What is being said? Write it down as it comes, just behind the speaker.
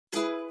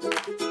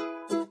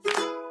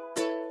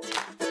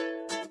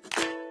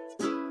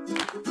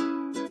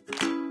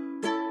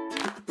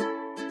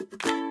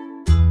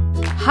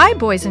Hi,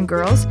 boys and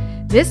girls.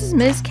 This is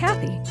Ms.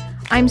 Kathy.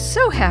 I'm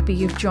so happy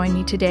you've joined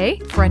me today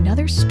for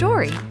another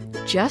story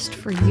just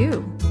for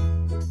you.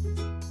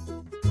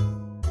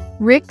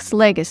 Rick's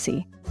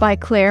Legacy by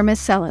Claire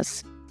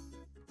Masellis.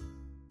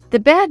 The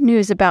bad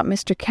news about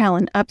Mr.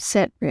 Callan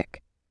upset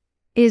Rick.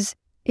 Is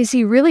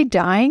he really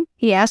dying?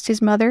 He asked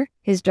his mother,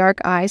 his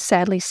dark eyes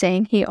sadly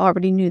saying he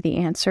already knew the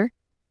answer.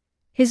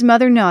 His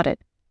mother nodded.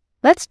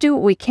 Let's do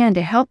what we can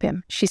to help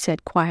him, she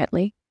said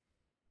quietly.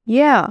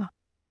 Yeah.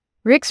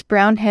 Rick's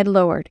brown head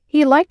lowered.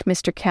 He liked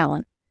Mr.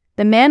 Callan.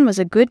 The man was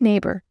a good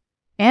neighbor,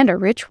 and a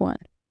rich one.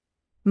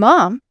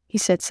 Mom, he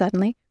said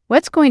suddenly,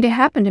 what's going to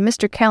happen to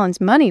Mr.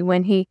 Callan's money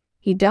when he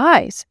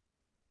dies?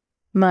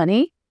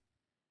 Money?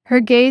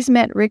 Her gaze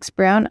met Rick's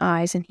brown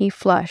eyes and he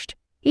flushed.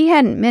 He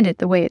hadn't meant it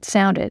the way it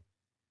sounded.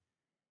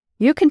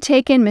 You can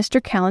take in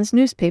Mr. Callan's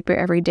newspaper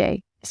every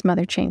day, his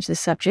mother changed the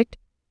subject.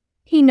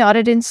 He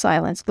nodded in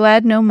silence,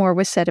 glad no more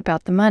was said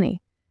about the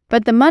money.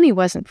 But the money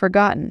wasn't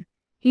forgotten.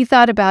 He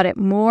thought about it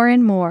more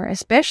and more,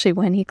 especially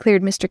when he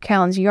cleared Mr.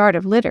 Callan's yard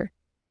of litter.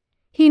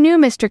 He knew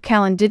Mr.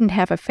 Callan didn't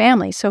have a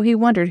family, so he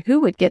wondered who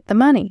would get the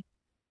money.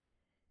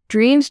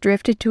 Dreams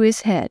drifted to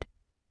his head.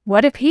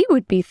 What if he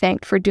would be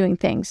thanked for doing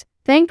things,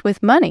 thanked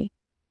with money?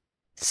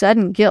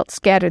 Sudden guilt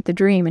scattered the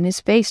dream and his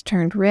face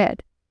turned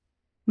red.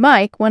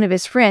 Mike, one of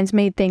his friends,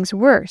 made things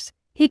worse.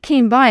 He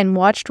came by and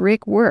watched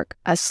Rick work,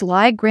 a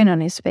sly grin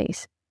on his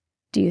face.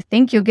 Do you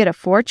think you'll get a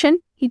fortune?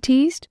 He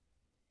teased.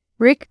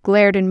 Rick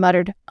glared and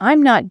muttered,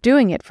 I'm not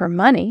doing it for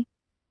money.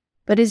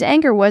 But his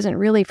anger wasn't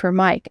really for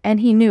Mike,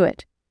 and he knew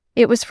it.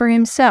 It was for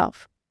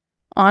himself.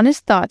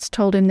 Honest thoughts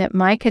told him that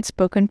Mike had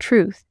spoken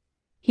truth.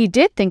 He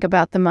did think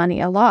about the money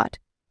a lot,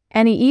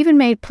 and he even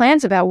made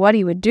plans about what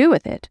he would do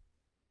with it.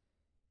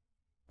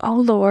 Oh,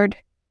 Lord,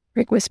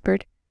 Rick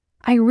whispered,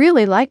 I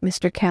really like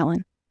Mr.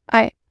 Callan.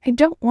 I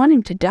don't want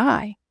him to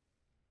die.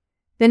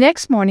 The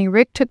next morning,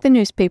 Rick took the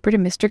newspaper to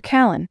Mr.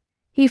 Callan.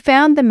 He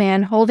found the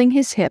man holding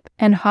his hip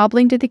and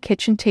hobbling to the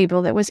kitchen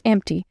table that was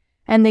empty,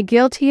 and the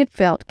guilt he had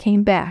felt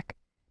came back.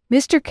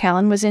 Mr.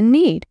 Callan was in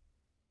need.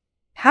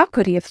 How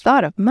could he have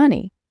thought of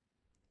money?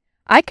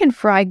 I can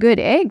fry good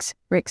eggs,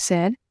 Rick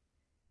said.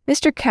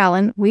 Mr.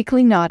 Callan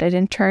weakly nodded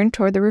and turned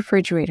toward the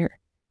refrigerator.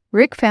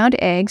 Rick found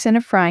eggs and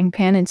a frying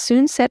pan and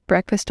soon set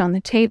breakfast on the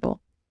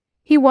table.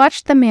 He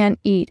watched the man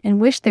eat and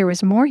wished there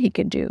was more he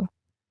could do.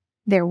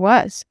 There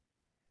was.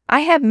 I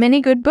have many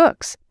good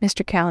books,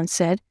 Mr. Callan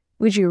said.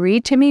 Would you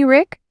read to me,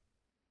 Rick?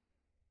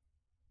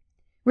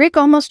 Rick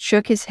almost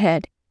shook his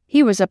head.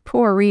 He was a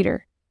poor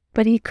reader,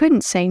 but he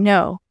couldn't say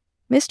no.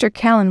 Mr.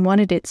 Callan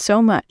wanted it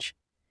so much.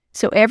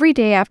 So every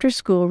day after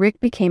school, Rick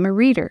became a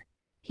reader.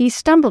 He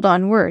stumbled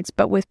on words,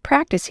 but with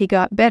practice he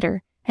got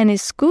better, and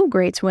his school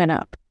grades went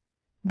up.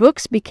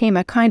 Books became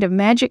a kind of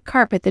magic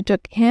carpet that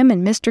took him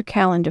and Mr.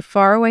 Callan to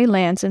faraway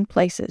lands and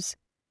places.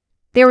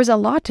 There was a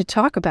lot to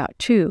talk about,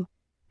 too,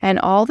 and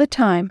all the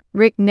time,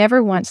 Rick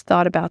never once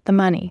thought about the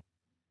money.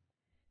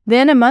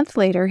 Then a month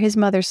later, his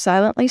mother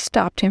silently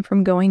stopped him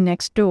from going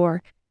next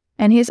door,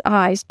 and his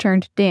eyes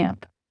turned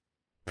damp.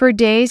 For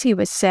days he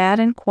was sad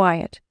and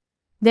quiet.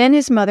 Then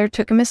his mother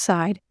took him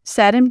aside,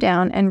 sat him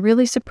down, and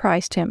really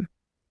surprised him.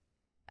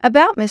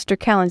 About Mr.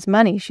 Callan's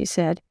money, she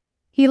said.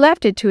 He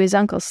left it to his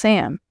Uncle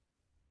Sam.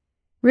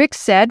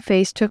 Rick's sad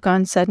face took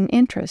on sudden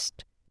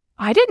interest.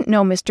 I didn't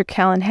know Mr.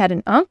 Callan had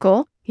an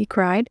uncle, he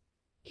cried.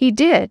 He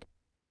did.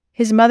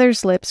 His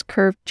mother's lips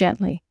curved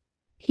gently.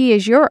 He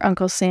is your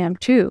Uncle Sam,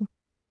 too.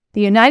 The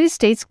United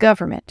States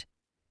government.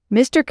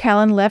 Mr.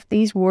 Callan left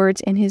these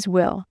words in his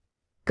will.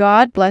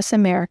 God bless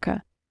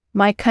America,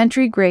 my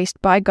country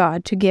graced by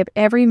God to give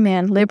every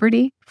man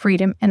liberty,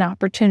 freedom, and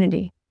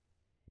opportunity.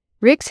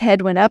 Rick's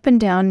head went up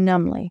and down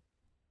numbly.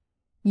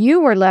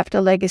 You were left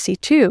a legacy,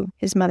 too,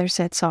 his mother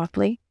said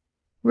softly.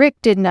 Rick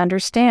didn't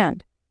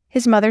understand.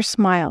 His mother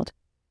smiled.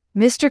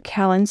 Mr.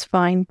 Callan's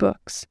fine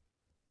books.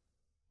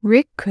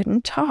 Rick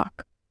couldn't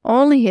talk.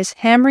 Only his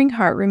hammering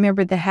heart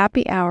remembered the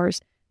happy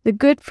hours, the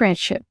good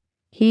friendship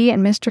he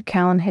and Mr.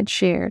 Callan had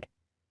shared.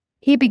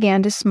 He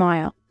began to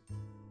smile.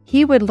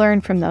 He would learn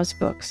from those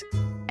books,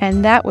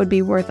 and that would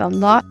be worth a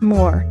lot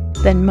more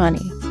than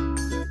money.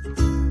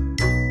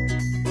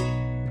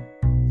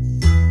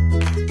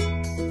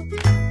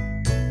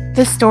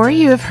 The story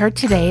you have heard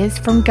today is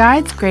from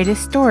Guide's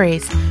Greatest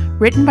Stories,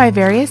 written by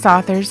various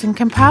authors and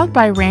compiled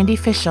by Randy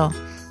Fischel,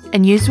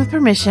 and used with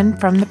permission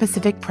from the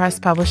Pacific Press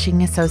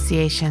Publishing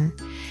Association.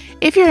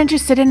 If you're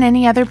interested in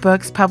any other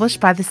books published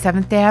by the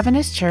Seventh-day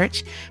Adventist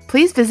Church,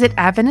 please visit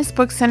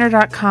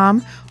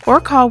AdventistBookCenter.com or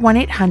call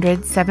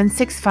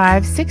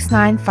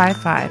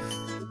 1-800-765-6955.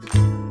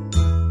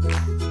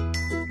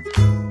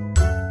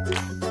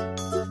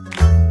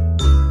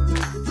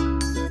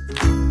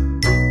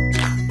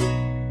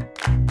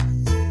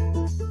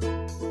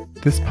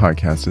 This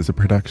podcast is a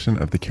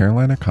production of the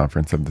Carolina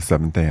Conference of the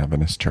Seventh-day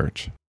Adventist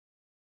Church.